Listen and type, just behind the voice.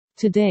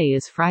Today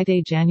is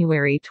Friday,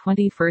 January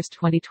 21,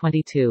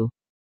 2022.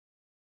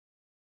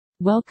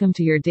 Welcome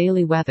to your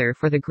daily weather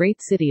for the great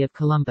city of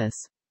Columbus.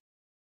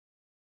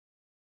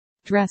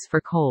 Dress for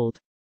cold.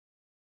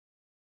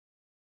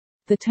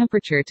 The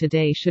temperature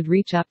today should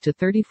reach up to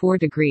 34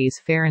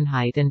 degrees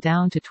Fahrenheit and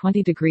down to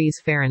 20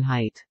 degrees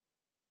Fahrenheit.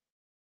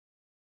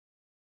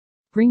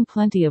 Bring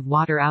plenty of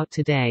water out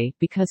today,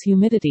 because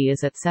humidity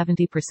is at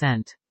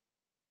 70%.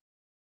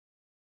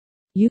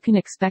 You can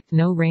expect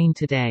no rain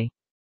today.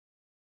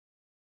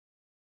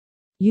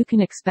 You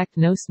can expect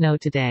no snow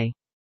today.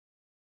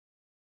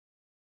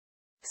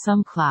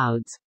 Some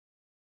clouds.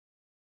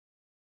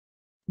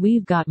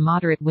 We've got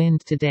moderate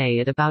wind today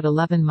at about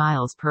 11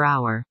 miles per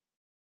hour.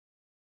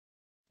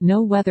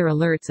 No weather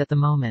alerts at the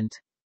moment.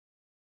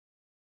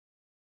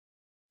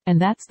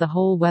 And that's the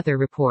whole weather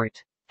report.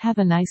 Have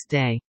a nice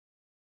day.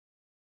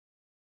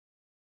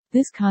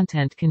 This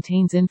content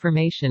contains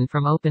information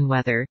from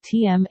OpenWeather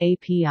 (TM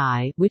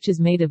API), which is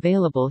made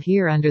available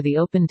here under the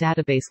Open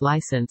Database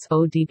License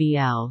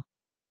 (ODBL).